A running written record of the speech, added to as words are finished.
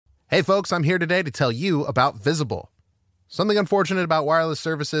Hey folks, I'm here today to tell you about Visible. Something unfortunate about wireless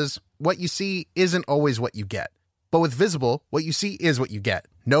services, what you see isn't always what you get. But with Visible, what you see is what you get.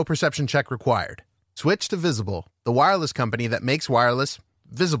 No perception check required. Switch to Visible, the wireless company that makes wireless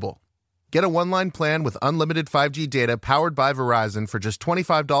visible. Get a one-line plan with unlimited 5G data powered by Verizon for just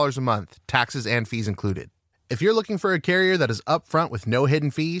 $25 a month, taxes and fees included. If you're looking for a carrier that is upfront with no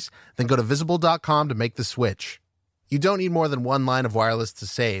hidden fees, then go to Visible.com to make the switch. You don't need more than one line of wireless to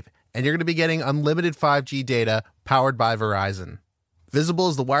save, and you're going to be getting unlimited 5G data powered by Verizon. Visible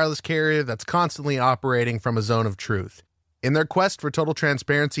is the wireless carrier that's constantly operating from a zone of truth. In their quest for total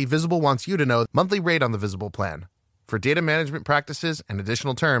transparency, Visible wants you to know the monthly rate on the Visible plan. For data management practices and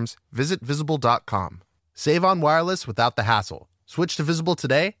additional terms, visit Visible.com. Save on wireless without the hassle. Switch to Visible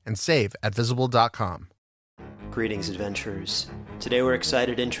today and save at Visible.com. Greetings, adventurers. Today we're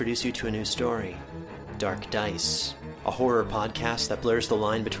excited to introduce you to a new story, Dark Dice, a horror podcast that blurs the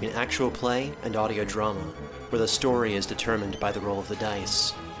line between actual play and audio drama, where the story is determined by the roll of the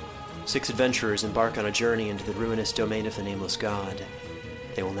dice. 6 adventurers embark on a journey into the ruinous domain of the Nameless God.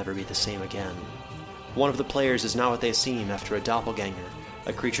 They will never be the same again. One of the players is not what they seem after a doppelganger,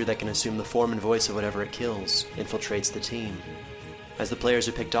 a creature that can assume the form and voice of whatever it kills, infiltrates the team. As the players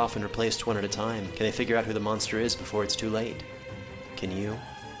are picked off and replaced one at a time, can they figure out who the monster is before it's too late? Can you?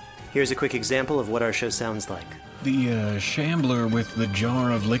 Here's a quick example of what our show sounds like. The shambler with the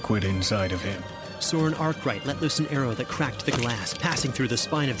jar of liquid inside of him. Soren Arkwright let loose an arrow that cracked the glass, passing through the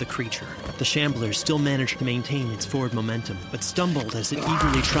spine of the creature. The shambler still managed to maintain its forward momentum, but stumbled as it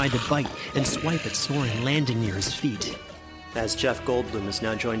eagerly tried to bite and swipe at Soren, landing near his feet. As Jeff Goldblum has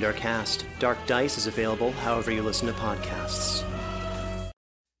now joined our cast, Dark Dice is available however you listen to podcasts.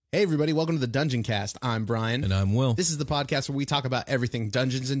 Hey everybody, welcome to the Dungeon Cast. I'm Brian. And I'm Will. This is the podcast where we talk about everything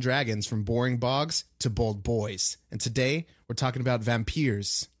Dungeons and Dragons, from boring bogs to bold boys. And today, we're talking about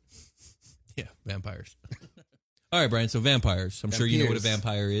vampires. Yeah, vampires. All right, Brian, so vampires. I'm sure you know what a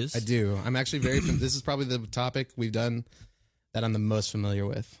vampire is. I do. I'm actually this is probably the topic we've done that I'm the most familiar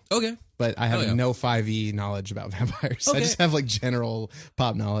with. Okay. But I have no 5e knowledge about vampires. Okay. I just have like general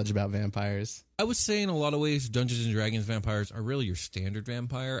pop knowledge about vampires. I would say in a lot of ways, Dungeons and Dragons vampires are really your standard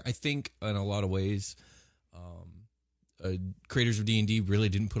vampire. I think in a lot of ways, creators of D&D really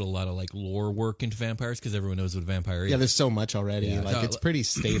didn't put a lot of like lore work into vampires because everyone knows what a vampire is. Yeah, there's so much already. Yeah. Like it's pretty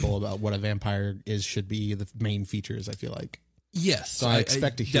stable about what a vampire should be, the main features, I feel like. Yes. So I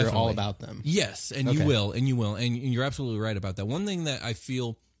expect to hear definitely all about them. Yes, and you will. And you're absolutely right about that. One thing that I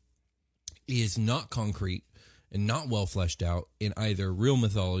feel is not concrete and not well fleshed out in either real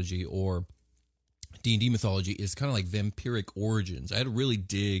mythology or D&D mythology is kind of like vampiric origins. I had to really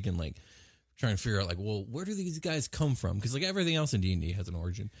dig and like trying to figure out like, well, where do these guys come from? Because like everything else in D&D has an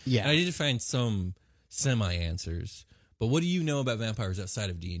origin. Yeah. And I did find some semi-answers. But what do you know about vampires outside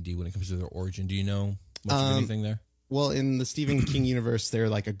of D&D when it comes to their origin? Do you know much of anything there? Well, in the Stephen King universe, they're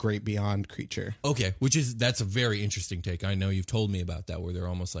like a great beyond creature. Okay, that's a very interesting take. I know you've told me about that, where they're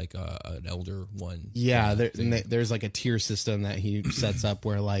almost like an elder one. Yeah, there's like a tier system that he sets up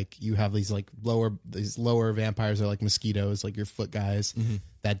where like you have these lower vampires are like mosquitoes, like your foot guys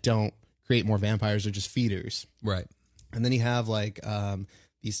that don't create more vampires, they're just feeders. Right. And then you have like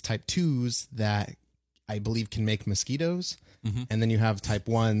these type 2s that I believe can make mosquitoes. Mm-hmm. And then you have type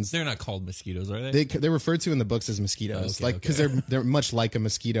 1s. They're not called mosquitoes, are they? They're referred to in the books as mosquitoes, because they're much like a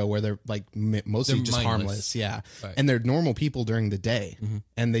mosquito, where they're like mostly just mindless. Harmless, yeah. Right. And they're normal people during the day,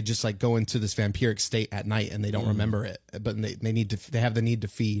 and they just like go into this vampiric state at night, and they don't remember it, but they have the need to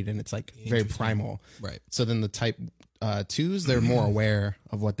feed, and it's like very primal, right? So then the type 2s, they're more aware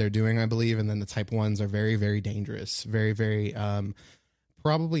of what they're doing, I believe, and then the type 1s are very, very dangerous, very, very.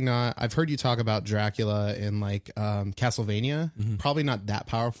 Probably not. I've heard you talk about Dracula in like Castlevania. Probably not that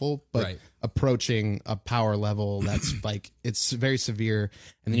powerful, but approaching a power level that's like it's very severe.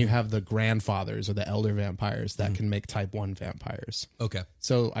 And then you have the grandfathers or the elder vampires that can make type 1 vampires. Okay.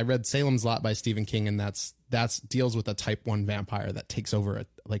 So I read Salem's Lot by Stephen King, and that's deals with a type 1 vampire that takes over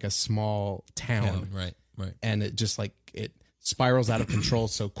a small town. Right. And it just like it spirals out of control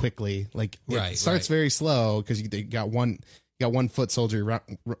so quickly. Like it starts very slow because you got one foot soldier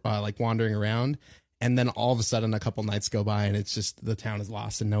like wandering around, and then all of a sudden a couple nights go by and it's just the town is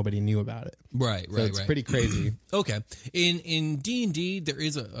lost and nobody knew about it. Right. It's pretty crazy. Okay. In D&D there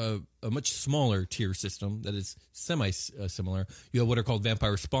is a much smaller tier system that is similar. You have what are called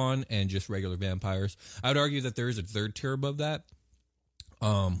vampire spawn and just regular vampires. I would argue that there is a third tier above that.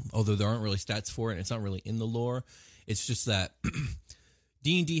 Although there aren't really stats for it and it's not really in the lore. It's just that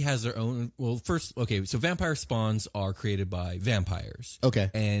D&D has their own. Well, first, okay, so vampire spawns are created by vampires.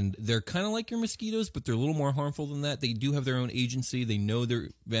 Okay. And they're kind of like your mosquitoes, but they're a little more harmful than that. They do have their own agency. They know they're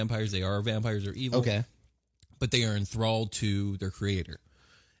vampires. They are vampires. They're evil. Okay. But they are enthralled to their creator.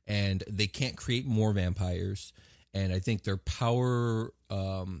 And they can't create more vampires. And I think their power,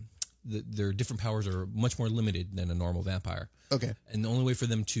 their different powers are much more limited than a normal vampire. Okay. And the only way for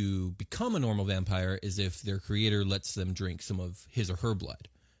them to become a normal vampire is if their creator lets them drink some of his or her blood.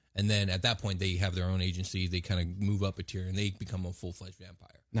 And then at that point, they have their own agency. They kind of move up a tier and they become a full-fledged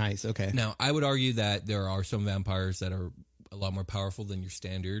vampire. Nice. Okay. Now, I would argue that there are some vampires that are a lot more powerful than your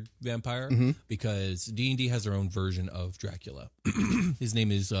standard vampire because D&D has their own version of Dracula. His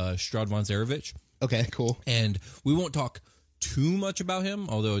name is Strahd von Zarovich. Okay, cool. And we won't talk too much about him,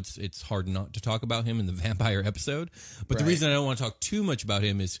 although it's hard not to talk about him in the vampire episode. But the reason I don't want to talk too much about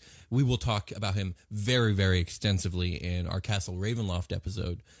him is we will talk about him very, very extensively in our Castle Ravenloft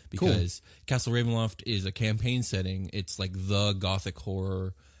episode because Castle Ravenloft is a campaign setting. It's like the gothic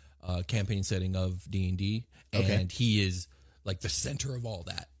horror campaign setting of D&D, and he is like the center of all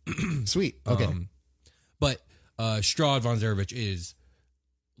that. Sweet. Okay. But Strahd von Zarovich is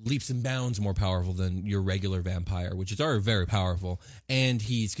leaps and bounds more powerful than your regular vampire, which is already very powerful, and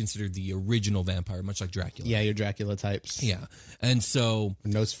he's considered the original vampire, much like Dracula. Yeah, your Dracula types. Yeah, and so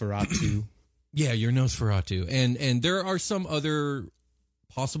Nosferatu. Yeah, your Nosferatu, and there are some other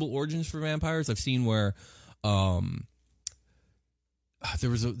possible origins for vampires. I've seen where there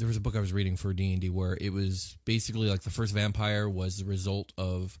was a book I was reading for D&D where it was basically like the first vampire was the result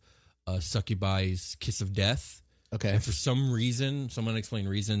of succubi's kiss of death. Okay. And for some reason, some unexplained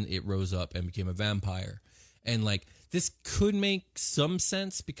reason, it rose up and became a vampire. And like this could make some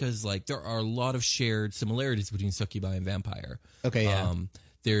sense because like there are a lot of shared similarities between succubi and vampire. Okay, yeah.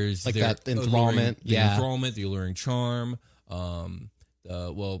 There's like that enthrallment, enthrallment, the alluring charm.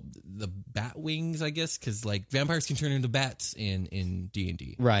 The bat wings, I guess, because like vampires can turn into bats in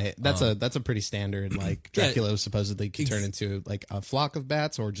D&D. Right. That's a pretty standard. Like Dracula supposedly can turn into like a flock of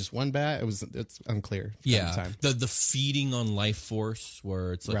bats or just one bat. It's unclear. Yeah. The feeding on life force,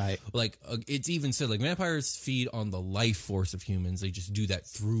 where it's like it's even said like vampires feed on the life force of humans. They just do that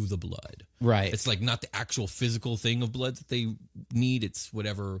through the blood. Right. It's like not the actual physical thing of blood that they need. It's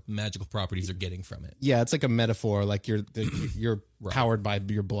whatever magical properties they're getting from it. Yeah, it's like a metaphor. Like you're powered by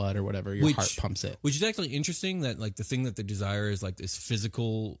your blood or whatever. Your heart pumps it. Which is actually interesting that like the thing that they desire is like this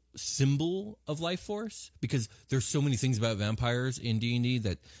physical symbol of life force, because there's so many things about vampires in D&D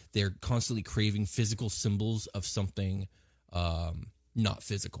that they're constantly craving physical symbols of something not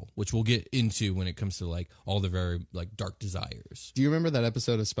physical, which we'll get into when it comes to like all the very like dark desires. Do you remember that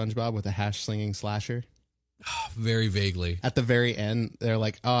episode of SpongeBob with the hash slinging slasher? Very vaguely. At the very end, they're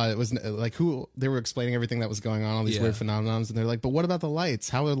like, it was like they were explaining everything that was going on, all these weird phenomenons, and they're like, but what about the lights?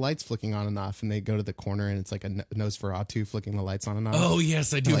 How are the lights flicking on and off? And they go to the corner and it's like a Nosferatu flicking the lights on and off. Oh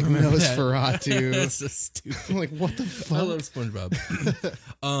yes, I do like, remember Nosferatu. That's so stupid. I'm like, what the fuck? I love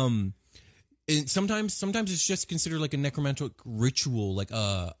SpongeBob. And sometimes it's just considered like a necromantic ritual, like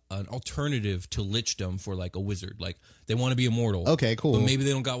an alternative to lichdom for like a wizard. Like they want to be immortal. Okay, cool. But maybe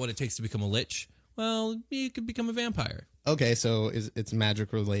they don't got what it takes to become a lich. Well, you could become a vampire. Okay, so it's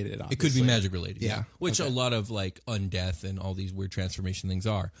magic related, obviously. It could be magic related, yeah. Which a lot of like undeath and all these weird transformation things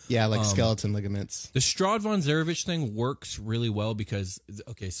are. Yeah, like skeleton ligaments. The Strahd von Zarovich thing works really well because,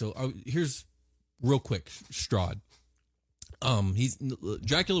 here's real quick, Strahd.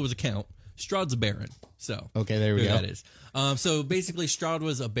 Dracula was a count. Strahd's a baron. So okay, there we go. That is. So basically, Strahd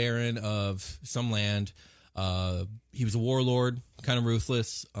was a baron of some land. He was a warlord, kind of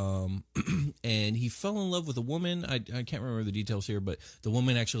ruthless, and he fell in love with a woman. I can't remember the details here, but the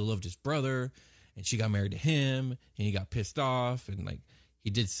woman actually loved his brother, and she got married to him, and he got pissed off, and like he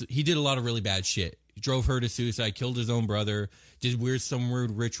did a lot of really bad shit. He drove her to suicide, killed his own brother, did some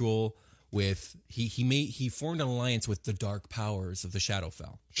weird ritual with he formed an alliance with the dark powers of the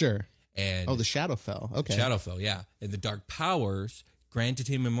Shadowfell. Sure. And the Shadowfell. Okay. Shadowfell, yeah, and the dark powers granted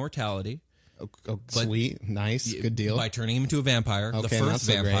him immortality. Oh, sweet. Nice. Good deal. By turning him into a vampire, the first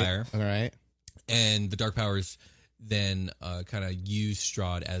vampire. Great. All right. And the Dark Powers then kind of use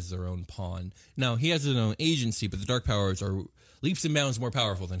Strahd as their own pawn. Now, he has his own agency, but the Dark Powers are leaps and bounds more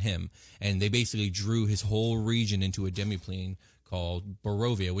powerful than him. And they basically drew his whole region into a demiplane called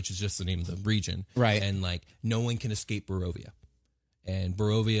Barovia, which is just the name of the region. Right. And like no one can escape Barovia. And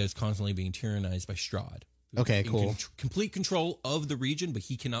Barovia is constantly being tyrannized by Strahd. Okay, cool. Complete control of the region, but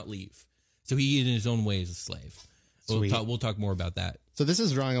he cannot leave. So he in his own way is a slave. We'll talk more about that. So this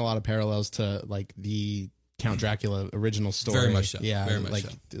is drawing a lot of parallels to like the Count Dracula original story. Very much so. Yeah, Very much like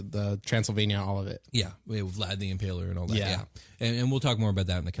so. the Transylvania, all of it. Yeah, with Vlad the Impaler and all that. Yeah. Yeah. And we'll talk more about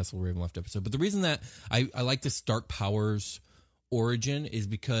that in the Kessel Ravenloft episode. But the reason that I like this Dark Powers origin is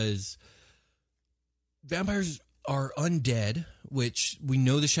because vampires are undead, which we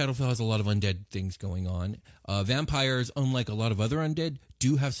know the Shadowfell has a lot of undead things going on. Vampires, unlike a lot of other undead,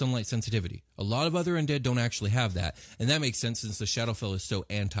 do have sunlight sensitivity. A lot of other undead don't actually have that. And that makes sense since the Shadowfell is so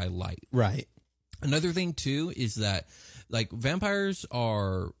anti-light. Right. Another thing, too, is that like vampires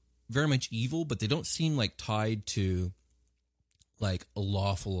are very much evil, but they don't seem like tied to like a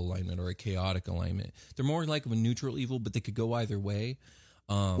lawful alignment or a chaotic alignment. They're more like of a neutral evil, but they could go either way.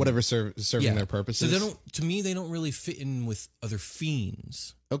 Whatever serving their purposes. So they don't. To me, they don't really fit in with other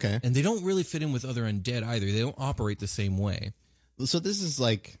fiends. Okay. And they don't really fit in with other undead either. They don't operate the same way. So this is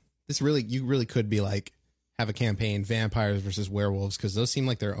like you really could be like have a campaign vampires versus werewolves because those seem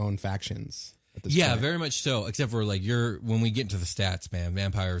like their own factions. At this point. Very much so. Except for like when we get into the stats, man,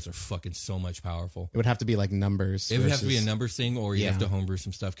 vampires are fucking so much powerful. It would have to be like numbers. It would have to be a numbers thing, or you Yeah. have to homebrew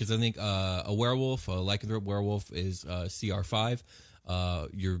some stuff. Because I think a werewolf, a lycanthrope werewolf, is CR5.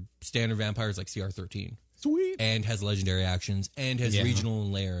 Your standard vampire is like CR13. Sweet. And has legendary actions and has Yeah. regional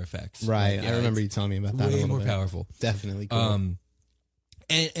and layer effects. Right. Like, I remember you telling me about that. a way little more bit. powerful. Definitely cool.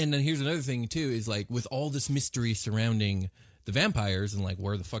 And then here's another thing too, is like with all this mystery surrounding the vampires and like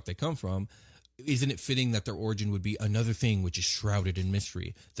where the fuck they come from, isn't it fitting that their origin would be another thing which is shrouded in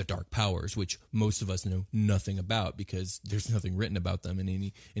mystery, the Dark Powers, which most of us know nothing about because there's nothing written about them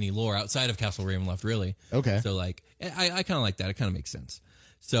in any lore outside of Castle Ravenloft, really. Okay. So like I kind of like that. It kind of makes sense.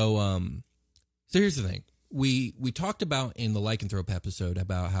 So here's the thing. We talked about in the lycanthrope episode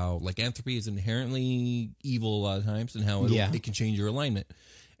about how lycanthropy is inherently evil a lot of times and how it can change your alignment.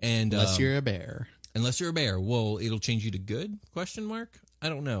 And Unless you're a bear. Unless you're a bear. Well, it'll change you to good? Question mark? I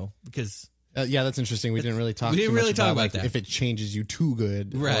don't know because Yeah, that's interesting. We didn't really talk. We didn't too much really talk about like, that. If it changes you too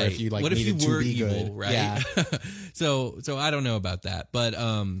good, right. Or if you like what if you needed were to be evil, good, right? Yeah. So I don't know about that, but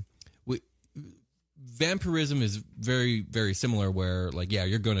vampirism is very very similar. Where like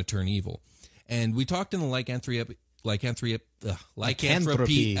you're going to turn evil, and we talked in the lycanthropy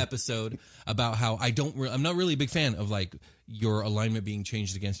episode about how I'm not really a big fan of like your alignment being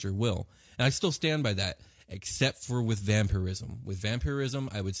changed against your will, and I still stand by that. Except for with vampirism. With vampirism,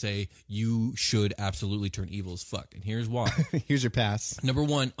 I would say you should absolutely turn evil as fuck. And here's why. Here's your pass. Number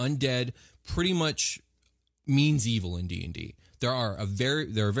one, undead pretty much means evil in D&D. There are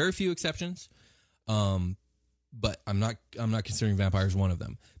very few exceptions, but I'm not considering vampires one of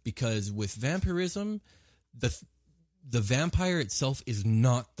them. Because with vampirism, the vampire itself is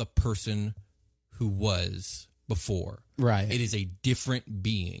not the person who was before. Right. It is a different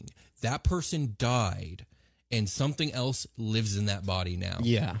being. That person died. And something else lives in that body now.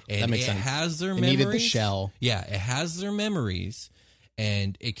 Yeah, and that makes it sense. has their It memories. needed the shell. Yeah, it has their memories,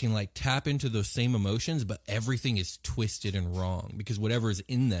 and it can like tap into those same emotions, but everything is twisted and wrong because whatever is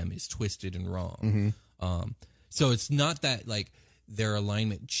in them is twisted and wrong. So it's not that like their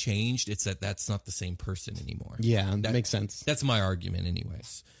alignment changed; it's that that's not the same person anymore. Yeah, that makes sense. That's my argument,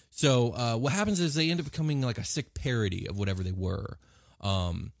 anyways. So what happens is they end up becoming like a sick parody of whatever they were,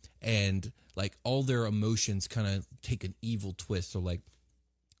 and like all their emotions kind of take an evil twist. So like,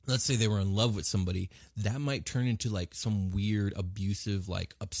 let's say they were in love with somebody, that might turn into like some weird abusive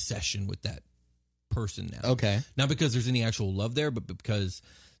like obsession with that person now. Okay. Not because there's any actual love there, but because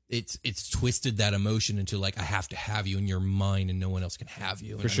it's twisted that emotion into like, I have to have you and you're mine and no one else can have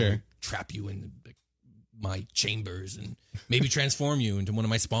you. And For sure. I'm gonna trap you in my chambers and maybe transform you into one of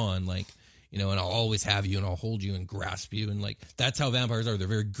my spawn. Like, you know, and I'll always have you and I'll hold you and grasp you. And like, that's how vampires are. They're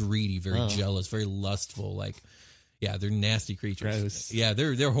very greedy, very jealous, very lustful. Like, yeah, they're nasty creatures. Gross. Yeah,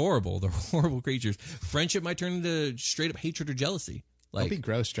 they're horrible. They're horrible creatures. Friendship might turn into straight up hatred or jealousy. Like, Don't be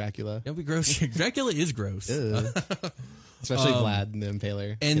gross, Dracula. Don't be gross. Dracula is gross. Especially Vlad the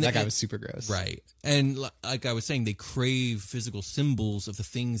Impaler. And that guy was super gross. Right. And like I was saying, they crave physical symbols of the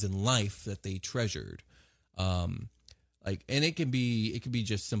things in life that they treasured. Like, and it can be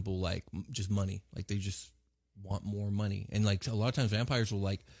just simple, like just money. Like they just want more money. And like a lot of times vampires will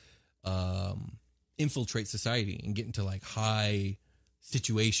like, infiltrate society and get into like high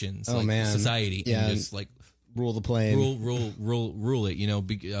situations, society, and just like rule the plane, rule it. You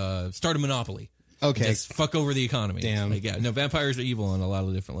know, start a monopoly. Okay, just fuck over the economy. Damn. Like, yeah, no, vampires are evil on a lot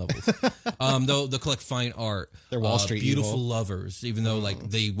of different levels. They'll collect fine art. They're Wall Street beautiful evil. lovers. Even though like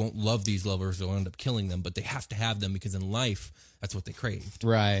they won't love these lovers, they'll end up killing them. But they have to have them because in life, that's what they craved.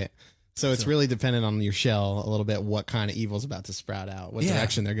 Right. So it's really dependent on your shell a little bit what kind of evil's about to sprout out, what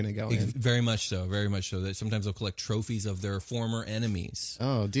direction they're going to go in. Very much so. That sometimes they'll collect trophies of their former enemies.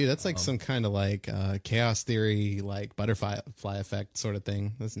 Oh, dude, that's like some kind of like chaos theory, like butterfly effect sort of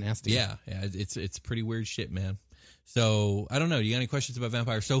thing. That's nasty. Yeah, it's pretty weird shit, man. So I don't know. Do you got any questions about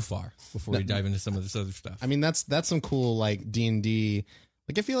vampires so far before we dive into some of this other stuff? I mean, that's some cool like D&D.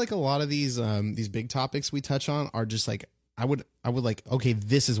 Like I feel like a lot of these big topics we touch on are just like I would like, okay,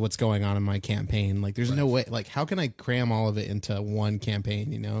 this is what's going on in my campaign. Like, there's no way, like, how can I cram all of it into one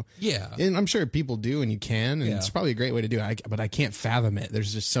campaign, you know? Yeah. And I'm sure people do, and you can, and it's probably a great way to do it. But I can't fathom it.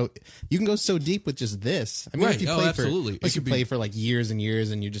 There's just you can go so deep with just this. I mean, if you play absolutely. If you play for like years and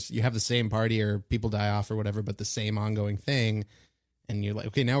years, and you have the same party or people die off or whatever, but the same ongoing thing, and you're like,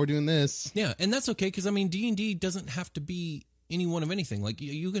 okay, now we're doing this. Yeah, and that's okay, because I mean, D&D doesn't have to be any one of anything. Like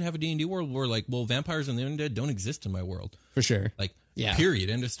you could have a D&D world where like, well, vampires and the undead don't exist in my world. For sure. Like, period,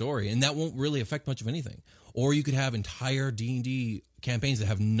 end of story. And that won't really affect much of anything. Or you could have entire D&D campaigns that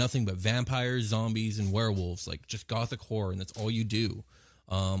have nothing but vampires, zombies, and werewolves, like just gothic horror, and that's all you do.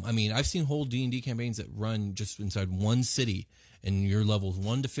 I mean, I've seen whole D&D campaigns that run just inside one city, and your levels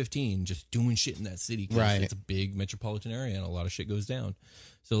 1 to 15 just doing shit in that city, because it's a big metropolitan area and a lot of shit goes down.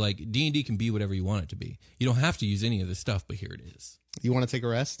 So like D&D can be whatever you want it to be. You don't have to use any of this stuff, but here it is. You want to take a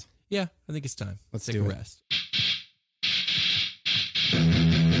rest? Yeah, I think it's time. Let's take a rest.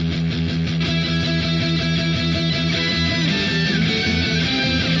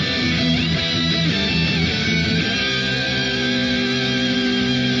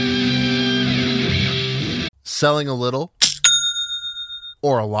 Selling a little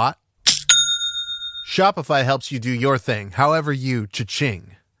or a lot? Shopify helps you do your thing, however you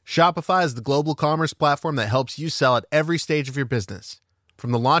cha-ching. Shopify is the global commerce platform that helps you sell at every stage of your business.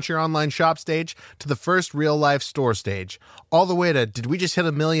 From the launch your online shop stage to the first real-life store stage, all the way to did we just hit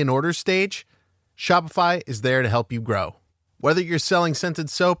 1 million orders stage? Shopify is there to help you grow. Whether you're selling scented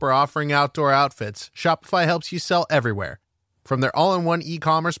soap or offering outdoor outfits, Shopify helps you sell everywhere. From their all-in-one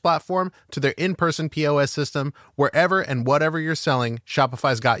e-commerce platform to their in-person POS system, wherever and whatever you're selling,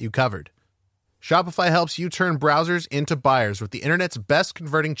 Shopify's got you covered. Shopify helps you turn browsers into buyers with the internet's best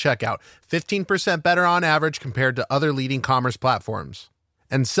converting checkout, 15% better on average compared to other leading commerce platforms.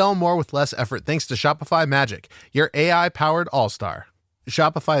 And sell more with less effort thanks to Shopify Magic, your AI-powered all-star.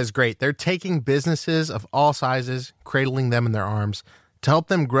 Shopify is great. They're taking businesses of all sizes, cradling them in their arms, to help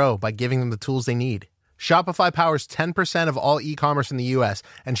them grow by giving them the tools they need. Shopify powers 10% of all e-commerce in the U.S.,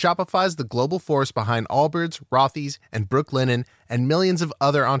 and Shopify is the global force behind Allbirds, Rothy's, and Brooklinen, and millions of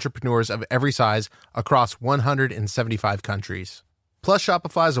other entrepreneurs of every size across 175 countries. Plus,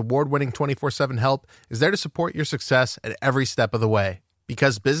 Shopify's award-winning 24/7 help is there to support your success at every step of the way.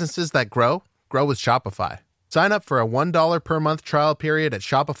 Because businesses that grow with Shopify. Sign up for a $1 per month trial period at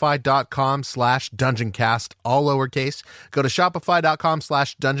shopify.com/dungeoncast, all lowercase. Go to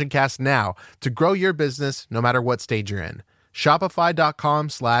shopify.com/dungeoncast now to grow your business no matter what stage you're in.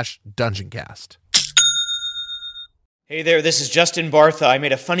 Shopify.com/dungeoncast. Hey there, this is Justin Bartha. I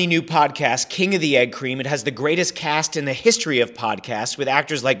made a funny new podcast, King of the Egg Cream. It has the greatest cast in the history of podcasts with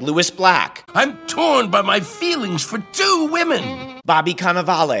actors like Louis Black. I'm torn by my feelings for 2 women. Bobby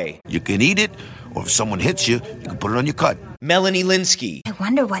Cannavale. You can eat it, or if someone hits you, you can put it on your cut. Melanie Linsky. I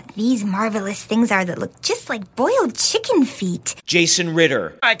wonder what these marvelous things are that look just like boiled chicken feet. Jason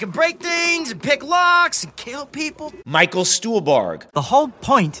Ritter. I can break things and pick locks and kill people. Michael Stuhlbarg. The whole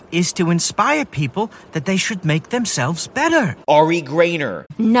point is to inspire people that they should make themselves better. Ari Grainer.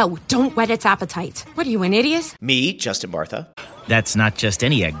 No, don't whet its appetite. What are you, an idiot? Me, Justin Bartha. That's not just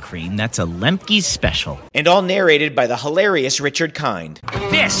any egg cream, that's a Lemke's special. And all narrated by the hilarious Richard Kind.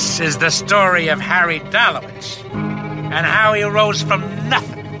 This is the story of Harry Dalowitz and how he rose from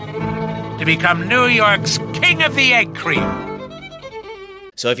nothing to become New York's King of the Egg Cream.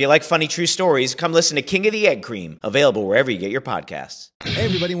 So if you like funny true stories, come listen to King of the Egg Cream, available wherever you get your podcasts. Hey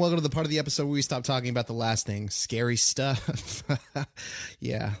everybody, and welcome to the part of the episode where we stop talking about the last thing, scary stuff.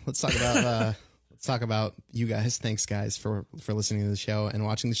 Yeah, let's talk about you guys. Thanks guys for listening to the show and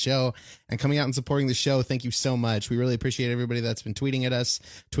watching the show and coming out and supporting the show. Thank you so much. We really appreciate everybody that's been tweeting at us,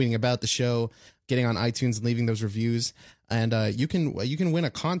 tweeting about the show, getting on iTunes and leaving those reviews. And you can win a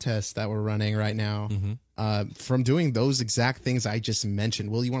contest that we're running right now from doing those exact things I just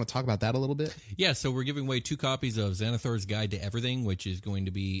mentioned. Will, you want to talk about that a little bit? Yeah, so we're giving away 2 copies of Xanathor's Guide to Everything, which is going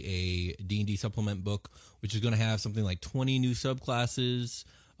to be a D&D supplement book, which is going to have something like 20 new subclasses,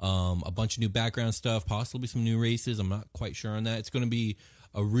 a bunch of new background stuff, possibly some new races. I'm not quite sure on that. It's going to be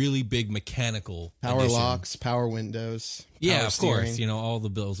a really big mechanical power edition. locks, power windows. Yeah, power of steering. course. All the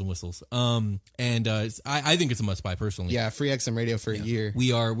bells and whistles. I think it's a must buy personally. Yeah, free XM radio for a year.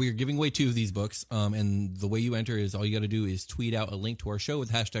 We are giving away 2 of these books. And the way you enter is all you got to do is tweet out a link to our show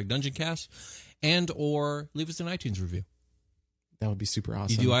with #DungeonCast and or leave us an iTunes review. That would be super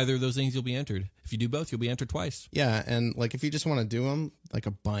awesome. You do either of those things, you'll be entered. If you do both, you'll be entered twice. Yeah, and like if you just want to do them, like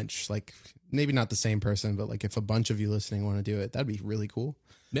a bunch, like maybe not the same person, but like if a bunch of you listening want to do it, that'd be really cool.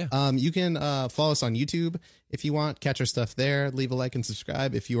 Yeah. You can follow us on YouTube if you want. Catch our stuff there. Leave a like and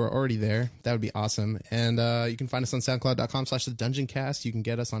subscribe if you are already there. That would be awesome. And you can find us on SoundCloud.com/TheDungeonCast. You can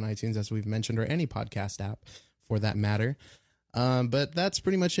get us on iTunes, as we've mentioned, or any podcast app for that matter. But that's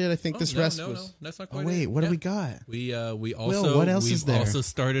pretty much it. I think this rest was. No, that's not quite. Wait, what do we got? We also. Will, what else is there? Also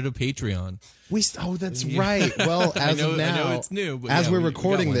started a Patreon. That's right. Well, as of now, I know it's new, but as yeah, we're we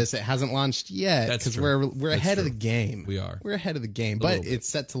recording got one. this, it hasn't launched yet That's because true. we're ahead of the game. We are. We're ahead of the game, A but little bit. it's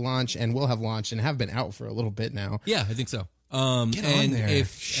set to launch and will have launched and have been out for a little bit now. Yeah, I think so. Get on and there.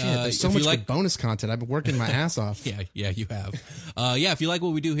 If Shit, there's so if much you good bonus content. I've been working my ass off. Yeah, you have. If you like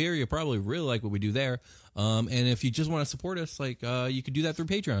what we do here, you probably really like what we do there. And if you just want to support us, you could do that through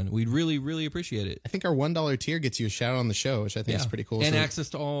Patreon. We'd really, really appreciate it. I think our $1 tier gets you a shout out on the show, which I think is pretty cool. And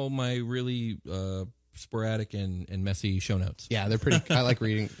access to all my really sporadic and messy show notes. Yeah, they're pretty. I like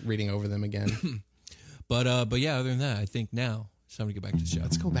reading over them again. But yeah, other than that, I think now it's time to get back to the show.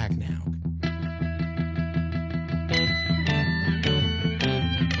 Let's go back now.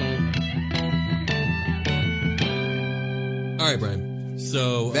 All right, Brian.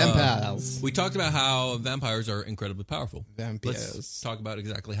 So vampires. We talked about how vampires are incredibly powerful. Vampires. Let's talk about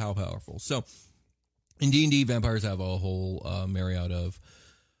exactly how powerful. So in D&D, vampires have a whole myriad of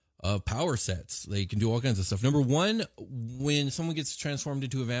power sets. They can do all kinds of stuff. Number one, when someone gets transformed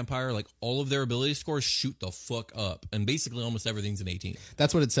into a vampire, all of their ability scores shoot the fuck up, and basically almost everything's an 18.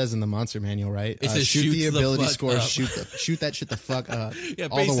 That's what it says in the monster manual, right? It says shoot the ability scores, up. shoot that shit the fuck up. Yeah,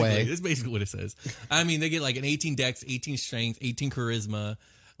 all the way. That's basically what it says. I mean, they get an 18 dex, 18 strength, 18 charisma,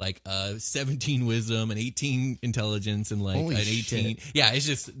 17 wisdom, and 18 intelligence, and Holy an 18. shit. Yeah, it's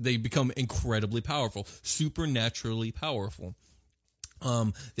just they become incredibly powerful, supernaturally powerful.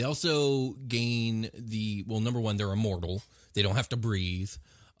 They also gain number one, they're immortal. They don't have to breathe.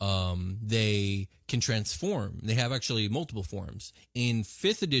 They can transform. They have actually multiple forms. In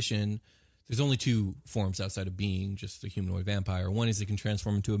 5th edition, there's only 2 forms outside of being just a humanoid vampire. One is they can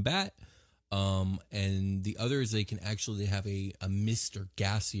transform into a bat. And the other is they can actually have a mist or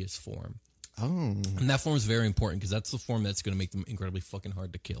gaseous form. Oh. And that form is very important because that's the form that's going to make them incredibly fucking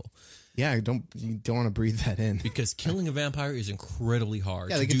hard to kill. Yeah, you don't want to breathe that in. Because killing a vampire is incredibly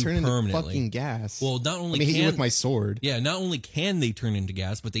hard. Yeah, they can turn into fucking gas. Well, not only hit you with my sword. Yeah, not only can they turn into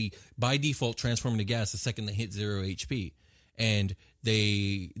gas, but they by default transform into gas the second they hit 0 HP. And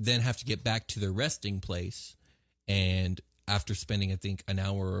they then have to get back to their resting place. And after spending, I think, an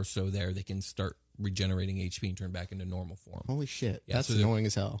hour or so there, they can start regenerating HP and turn back into normal form. Holy shit. Yeah, that's so annoying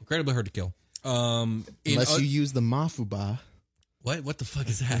as hell. Incredibly hard to kill. Unless you use the Mafuba. What the fuck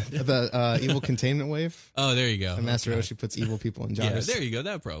is that? The evil containment wave. Oh, there you go. And Master Roshi puts evil people in jars. Yeah, there you go.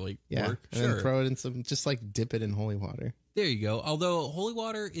 That would probably work. And then throw it in some, just dip it in holy water. There you go. Although holy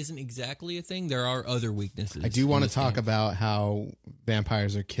water isn't exactly a thing, there are other weaknesses. I do want to talk about how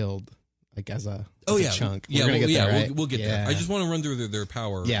vampires are killed, as a chunk. Yeah, We're gonna get there, right? we'll get there. I just want to run through their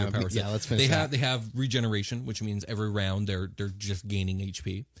power. Yeah, their power set. let's finish that. They have regeneration, which means every round they're just gaining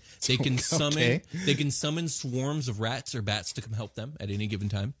HP. They can summon swarms of rats or bats to come help them at any given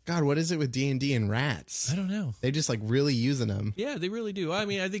time. God, what is it with D&D and rats? I don't know. They just really using them. Yeah, they really do. I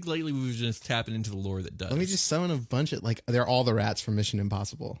mean, I think lately we've just tapping into the lore that does. Let me just summon a bunch of they're all the rats from Mission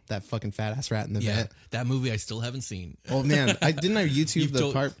Impossible. That fucking fat ass rat in the vet. That movie I still haven't seen. Oh man, I YouTube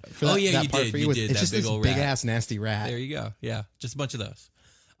the part for that, you part did. for You you. did. It's just big this old big rat. ass nasty rat. There you go. Yeah, just a bunch of those.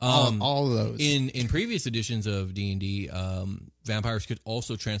 All of those. In previous editions of D&D, vampires could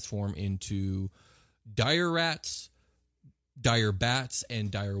also transform into dire rats, dire bats, and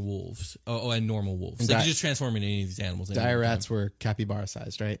dire wolves. And normal wolves. And they could just transform into any of these animals. Dire rats were capybara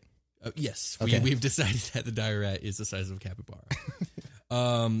sized, right? Yes. Okay. We've decided that the dire rat is the size of a capybara.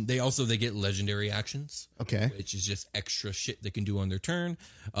 They get legendary actions. Okay. Which is just extra shit they can do on their turn.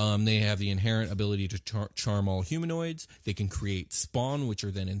 They have the inherent ability to charm all humanoids. They can create spawn, which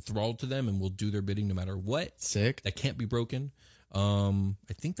are then enthralled to them and will do their bidding no matter what. Sick. That can't be broken. I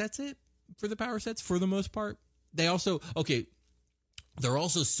think that's it for the power sets for the most part. They're also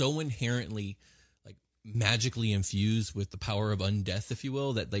so inherently magically infused with the power of undeath, if you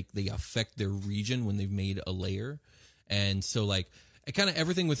will, that they affect their region when they've made a layer. And so kind of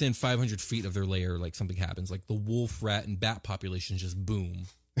everything within 500 feet of their lair, like something happens. Like the wolf, rat, and bat populations just boom.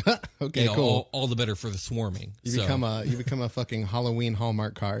 Okay, cool. All the better for the swarming. You become a fucking Halloween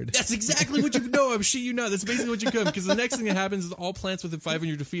Hallmark card. That's exactly what you know. I'm shit you not. That's basically what you become. Because the next thing that happens is all plants within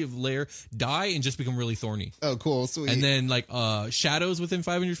 500 feet of the lair die and just become really thorny. Oh, cool, sweet. And then like shadows within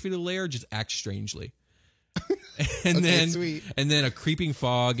 500 feet of the lair just act strangely. And then a creeping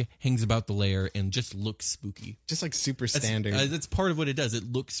fog hangs about the lair and just looks spooky. Just like super standard. That's part of what it does.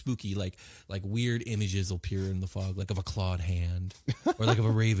 It looks spooky, like weird images will appear in the fog, like of a clawed hand or like of a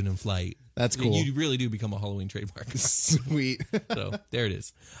raven in flight. That's cool. You really do become a Halloween trademark. Sweet. So there it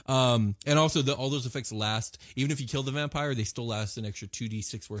is. And also all those effects last, even if you kill the vampire, they still last an extra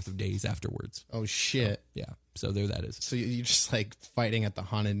 2d6 worth of days afterwards. Oh shit. So, yeah. So there that is. So you're just like fighting at the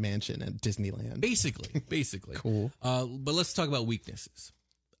Haunted Mansion at Disneyland. Basically. Cool. But let's talk about weaknesses.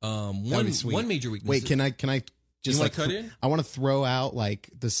 One major weakness. Wait, can I just you like cut in? I want to throw out like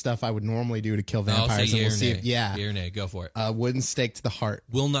the stuff I would normally do to kill vampires. I'll say and we'll see if, yay or nay. Go for it. Wooden stake to the heart.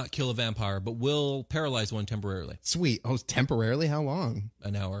 Will not kill a vampire, but will paralyze one temporarily. Sweet. Oh, temporarily? How long?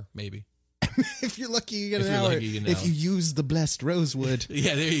 An hour, maybe. If you're lucky, you get an hour. If you use the blessed rosewood.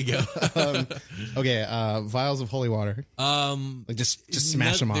 Yeah, there you go. Okay, vials of holy water. Like just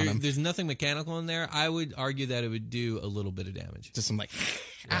smash them on them. There's nothing mechanical in there. I would argue that it would do a little bit of damage. Just some like,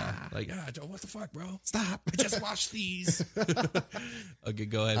 Joe, what the fuck, bro? Stop! I just watched these. Okay,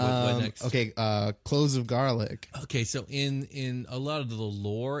 go ahead. What next? Okay, cloves of garlic. Okay, so in a lot of the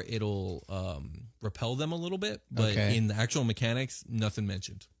lore, it'll repel them a little bit, but in the actual mechanics, nothing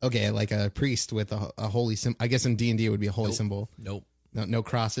mentioned. Okay, like a priest with a holy symbol. I guess in D&D it would be a holy symbol. Nope. No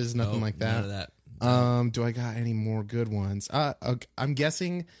crosses, nothing like that. None of that. Do I got any more good ones? I'm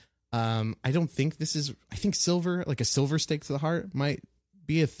guessing. I don't think this is. I think silver, like a silver stake to the heart, might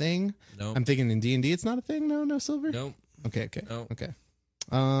be a thing. No, I'm thinking in D&D it's not a thing. No silver. Nope. Okay. Nope. Okay.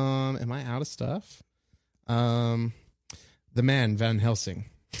 Am I out of stuff? The man Van Helsing.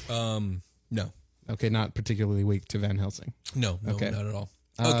 No. Okay, not particularly weak to Van Helsing. No, not at all.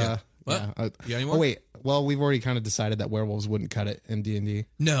 Okay. What? Yeah. You got any more? Oh wait. Well, we've already kind of decided that werewolves wouldn't cut it in D&D.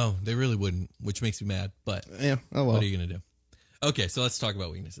 No, they really wouldn't, which makes me mad. But yeah. Oh well. What are you gonna do? Okay, so let's talk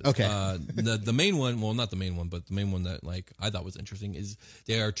about weaknesses. Okay. The main one, well, not the main one, but the main one that like I thought was interesting is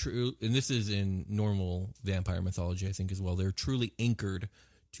they are true, and this is in normal vampire mythology, I think as well. They're truly anchored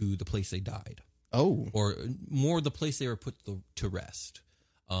to the place they died. Oh. Or more the place they were put to rest.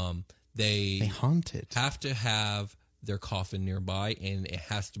 They haunted. Have to have their coffin nearby, and it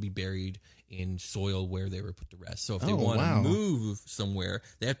has to be buried in soil where they were put to rest. So if they want to move somewhere,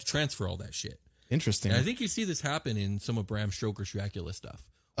 they have to transfer all that shit. Interesting. And I think you see this happen in some of Bram Stoker's Dracula stuff.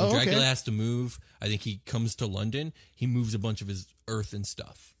 When Dracula has to move, I think he comes to London, he moves a bunch of his earth and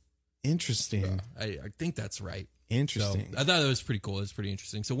stuff. Interesting. I think that's right. Interesting. So I thought that was pretty cool. It's pretty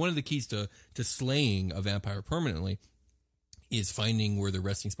interesting. So one of the keys to slaying a vampire permanently is finding where the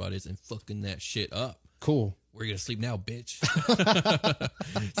resting spot is and fucking that shit up. Cool. Where you gonna sleep now, bitch?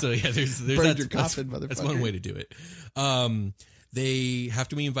 So yeah, there's Burn your coffin, motherfucker. That's one way to do it. They have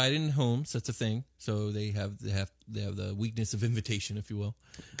to be invited in homes. That's a thing. So they have the weakness of invitation, if you will.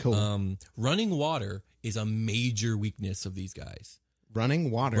 Cool. Running water is a major weakness of these guys. Running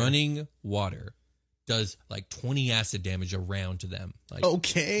water does like 20 acid damage around to them. Like,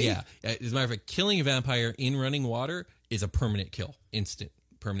 okay. Yeah. As a matter of fact, killing a vampire in running water is a permanent kill. Instant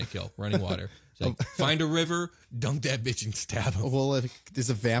permanent kill. Running water. Like, find a river, dunk that bitch and stab him. Well,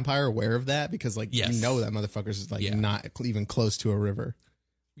 is a vampire aware of that? Because like you know that motherfucker's like not even close to a river.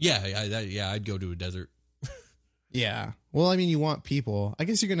 Yeah, I'd go to a desert. Yeah. Well, I mean, you want people. I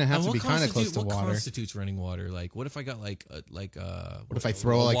guess you're gonna have to be kind of close to water. What constitutes running water? Like, what if I got what if I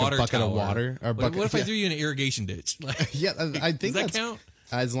throw like a bucket of water? Or what if I threw you in an irrigation ditch? Like, yeah, I think does that count?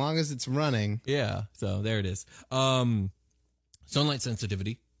 As long as it's running. Yeah. So there it is. Sunlight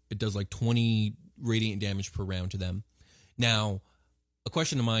sensitivity. It does like 20 radiant damage per round to them. Now, a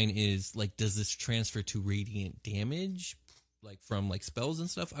question of mine is like, does this transfer to radiant damage, like from like spells and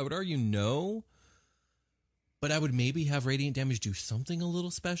stuff? I would argue no. But I would maybe have radiant damage do something a little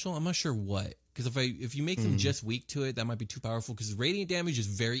special. I'm not sure what. Because if you make them just weak to it, that might be too powerful. Because radiant damage is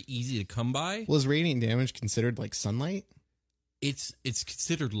very easy to come by. Well, is radiant damage considered like sunlight? It's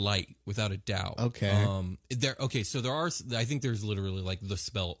considered light without a doubt. Okay. So there are. I think there's literally like the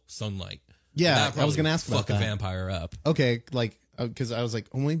spell sunlight. Yeah, I was gonna ask about that. Fuck a vampire up. Okay, like because I was like,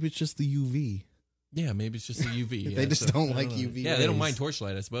 oh, maybe it's just the UV. Yeah, maybe it's just the UV. They just don't like UV. Yeah, they don't mind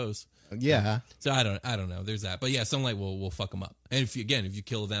torchlight, I suppose. Yeah. So I don't know. There's that, but yeah, sunlight will fuck them up. And if you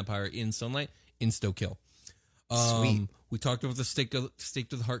kill a vampire in sunlight, insta kill. Sweet. We talked about the stake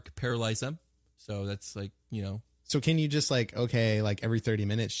to the heart could paralyze them. So that's like So can you just like every 30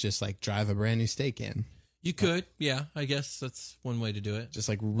 minutes just like drive a brand new stake in? You could, yeah. I guess that's one way to do it. Just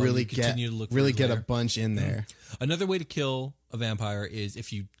like really get a bunch in there. Another way to kill a vampire is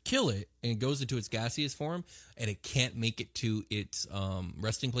if you kill it and it goes into its gaseous form and it can't make it to its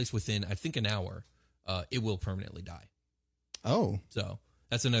resting place within, I think, an hour, it will permanently die. Oh. So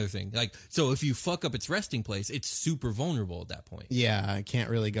that's another thing. Like, so if you fuck up its resting place, it's super vulnerable at that point. Yeah, it can't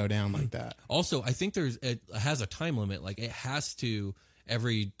really go down like that. Also, I think it has a time limit. Like, it has to,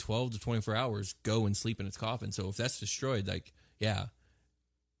 every 12 to 24 hours, go and sleep in its coffin. So if that's destroyed, like, yeah.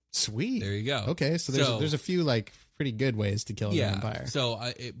 Sweet. There you go. Okay, so there's a few like pretty good ways to kill a vampire. So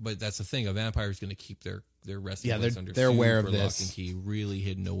but that's the thing. A vampire is going to keep their resting place under they're aware of super this. lock and key, really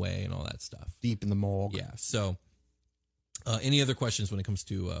hidden away and all that stuff. Deep in the morgue. Yeah. So any other questions when it comes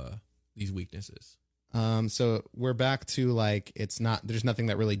to these weaknesses? So we're back to like there's nothing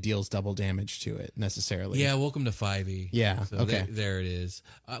that really deals double damage to it necessarily. Yeah, welcome to 5e. Yeah, so okay. There it is.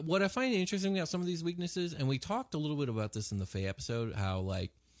 What I find interesting about some of these weaknesses, and we talked a little bit about this in the Fae episode, how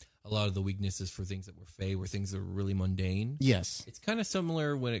like a lot of the weaknesses for things that were Fae were things that were really mundane. Yes. It's kind of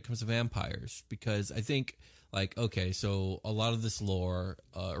similar when it comes to vampires, because I think like, okay, so a lot of this lore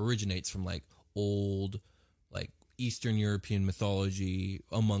originates from like old like Eastern European mythology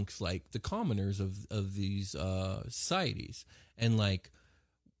amongst like the commoners of these societies, and like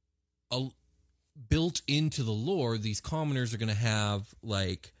built into the lore, these commoners are going to have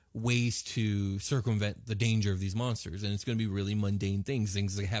like ways to circumvent the danger of these monsters, and it's going to be really mundane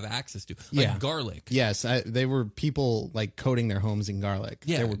things they have access to, like garlic. Yes, they were people like coating their homes in garlic.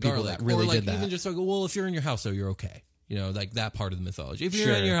 Yeah, there were people garlic. that really or like did that. Even just like, well, if you're in your house, though, you're okay. You know, like that part of the mythology. If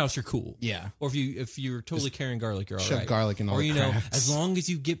you're in your house, you're cool. Yeah. Or if you're totally carrying garlic, you're all right. Shove garlic in all or the you know, cracks. as long as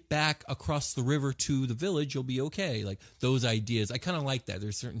you get back across the river to the village, you'll be okay. Like those ideas, I kind of like that.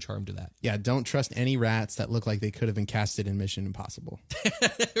 There's a certain charm to that. Yeah, don't trust any rats that look like they could have been casted in Mission Impossible.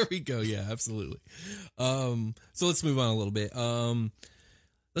 There we go. Yeah, absolutely. So let's move on a little bit.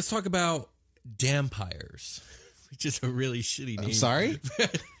 Let's talk about dampires, which is a really shitty name. I'm sorry?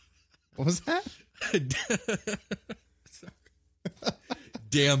 What was that?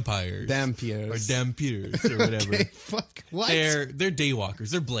 Dampires. Dampiers. Or dampiers or whatever. Okay, fuck. What? They're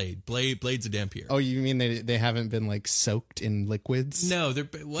daywalkers. They're Blade's a dampier. Oh, you mean they haven't been like soaked in liquids? No, they're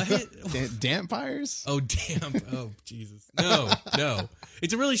what? Dampires? Oh, damp. Oh, Jesus. No.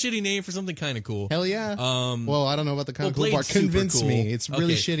 It's a really shitty name for something kind of cool. Hell yeah. Well, I don't know about the kind of cool part. Blade's super Convince cool. me. It's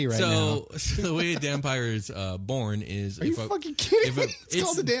really shitty right now. So the way a dampire is born is... Are you fucking kidding? It's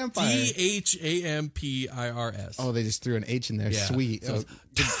called a dampire. Dhampirs. Oh, they just threw an H in there. Yeah. Sweet. So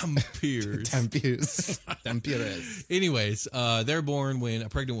dampiers. Dampires. Anyways, they're born when a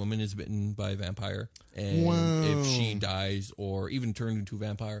pregnant woman is bitten by a vampire. And if she dies or even turned into a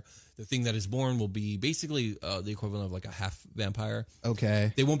vampire, the thing that is born will be basically the equivalent of like a half vampire.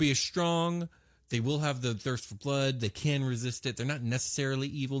 Okay. They won't be as strong. They will have the thirst for blood. They can resist it. They're not necessarily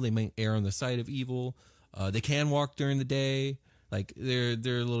evil. They might err on the side of evil. They can walk during the day. Like they're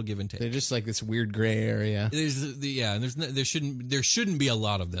a little give and take. They're just like this weird gray area. And there shouldn't be a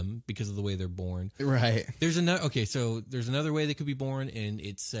lot of them because of the way they're born. Right. There's another way they could be born, and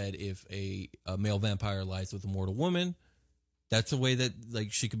it's said if a male vampire lies with a mortal woman, that's a way that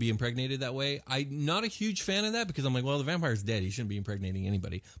like she could be impregnated that way. I'm not a huge fan of that because I'm like, well, the vampire's dead. He shouldn't be impregnating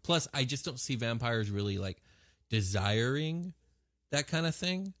anybody. Plus, I just don't see vampires really like desiring that kind of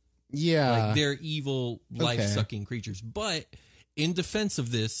thing. Yeah. Like they're evil, life-sucking creatures. But in defense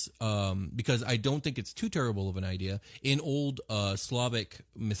of this, because I don't think it's too terrible of an idea, in old Slavic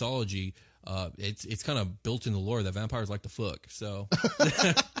mythology, it's kind of built in the lore that vampires like to fuck. So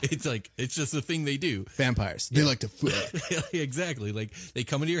it's just a thing they do. Vampires, they like to fuck. Exactly. Like they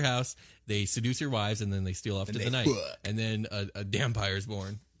come into your house, they seduce your wives, and then they steal off to the night. Fuck. And then a dampire is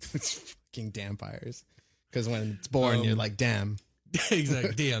born. It's fucking dampires. Because when it's born, you're like, damn.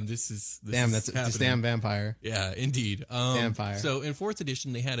 Exactly. Damn, this that's happening. just damn vampire. Yeah, indeed. Vampire. So in 4th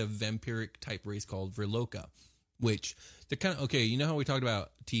edition, they had a vampiric type race called Vriloka, which they're kind of okay. You know how we talked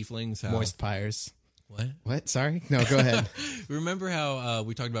about tieflings? How, Moist pyres. What? Sorry? No, go ahead. Remember how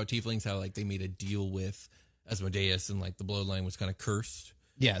we talked about tieflings? How like they made a deal with Asmodeus, and like the bloodline was kind of cursed.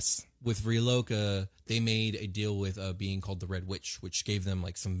 Yes. With Vriloka, they made a deal with a being called the Red Witch, which gave them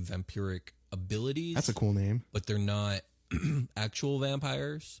like some vampiric abilities. That's a cool name. But they're not actual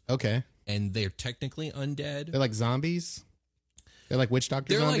vampires. Okay. And they're technically undead. They're like zombies? They're like witch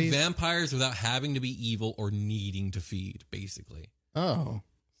doctor zombies? They're like vampires without having to be evil or needing to feed, basically. Oh.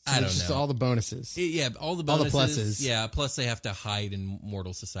 So I don't just know. All the bonuses. All the bonuses. All the pluses. Yeah, plus they have to hide in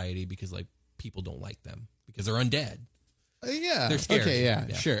mortal society because like people don't like them because they're undead. Yeah. They're scary. Okay. Yeah.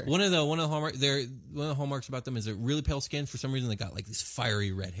 Sure. One of the hallmarks about them is a really pale skin. For some reason, they got like this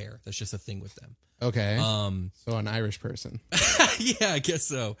fiery red hair. That's just a thing with them. Okay. So an Irish person. Yeah, I guess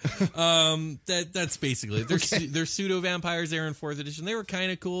so. That's basically it. They're pseudo vampires there in 4th edition. They were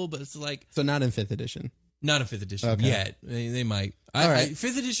kind of cool, but it's like so not in 5th edition. Not in 5th edition yet. They might. All right.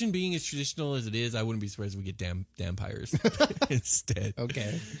 5th edition being as traditional as it is, I wouldn't be surprised if we get vampires instead.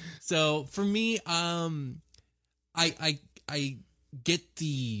 Okay. So for me, I get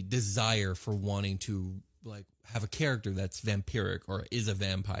the desire for wanting to like have a character that's vampiric or is a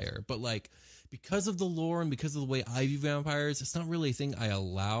vampire, but like because of the lore and because of the way I view vampires, it's not really a thing I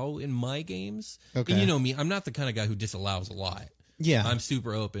allow in my games. Okay. And you know me, I'm not the kind of guy who disallows a lot. Yeah. I'm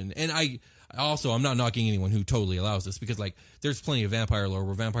super open. And I'm not knocking anyone who totally allows this because like there's plenty of vampire lore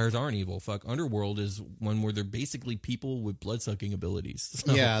where vampires aren't evil. Fuck, Underworld is one where they're basically people with blood-sucking abilities.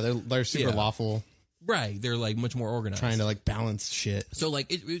 So, yeah, they're super lawful. Right, they're like much more organized, trying to like balance shit. So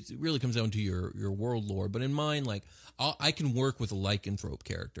like it really comes down to your world lore. But in mine, like I can work with a lycanthrope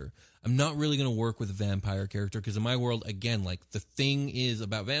character. I'm not really going to work with a vampire character because in my world, again, like the thing is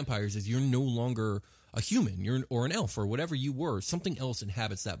about vampires is you're no longer a human, or an elf or whatever you were. Something else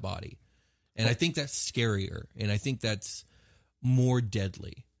inhabits that body, and I think that's scarier, and I think that's more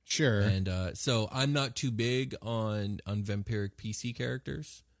deadly. Sure. And so I'm not too big on vampiric PC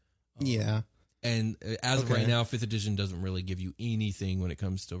characters. Yeah. And as of right now, 5th edition doesn't really give you anything when it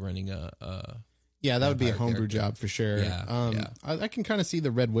comes to running a yeah, that would be a homebrew job for sure. Yeah, I can kind of see the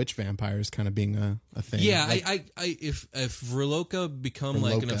Red Witch vampires kind of being a thing. Yeah, like, if Verloka become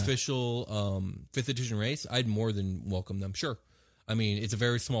like an official 5th edition race, I'd more than welcome them. Sure. I mean, it's a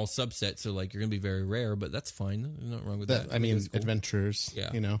very small subset, so like you're gonna be very rare, but that's fine. There's nothing wrong with that. I mean, cool. adventurers.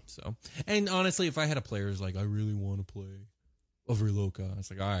 Yeah, you know. So, and honestly, if I had a player who's like, I really want to play Verloka, it's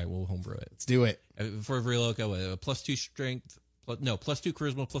like, all right, we'll homebrew it. Let's do it. For Verloka, +2 strength, +2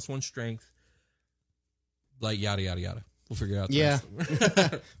 charisma, +1 strength. Like yada yada yada. We'll figure it out. Yeah,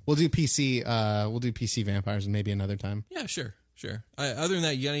 we'll do PC. We'll do PC vampires maybe another time. Yeah, sure. Other than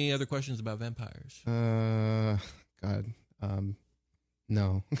that, you got any other questions about vampires? God,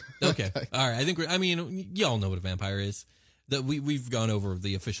 no. Okay, all right. I mean, y'all know what a vampire is. That we've gone over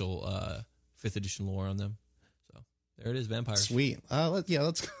the official 5th edition lore on them. So there it is, vampires. Sweet.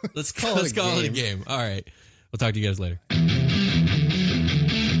 Let's call it a game. All right, we'll talk to you guys later.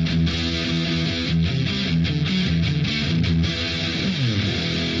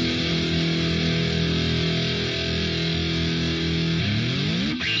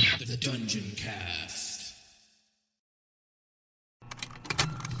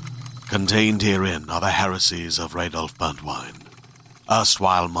 Contained herein are the heresies of Radolf Burntwine,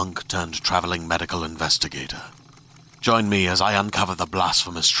 erstwhile monk turned traveling medical investigator. Join me as I uncover the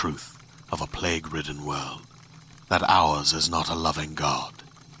blasphemous truth of a plague-ridden world, that ours is not a loving God,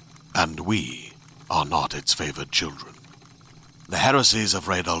 and we are not its favored children. The heresies of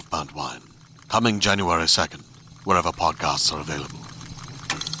Radolf Burntwine, coming January 2nd, wherever podcasts are available.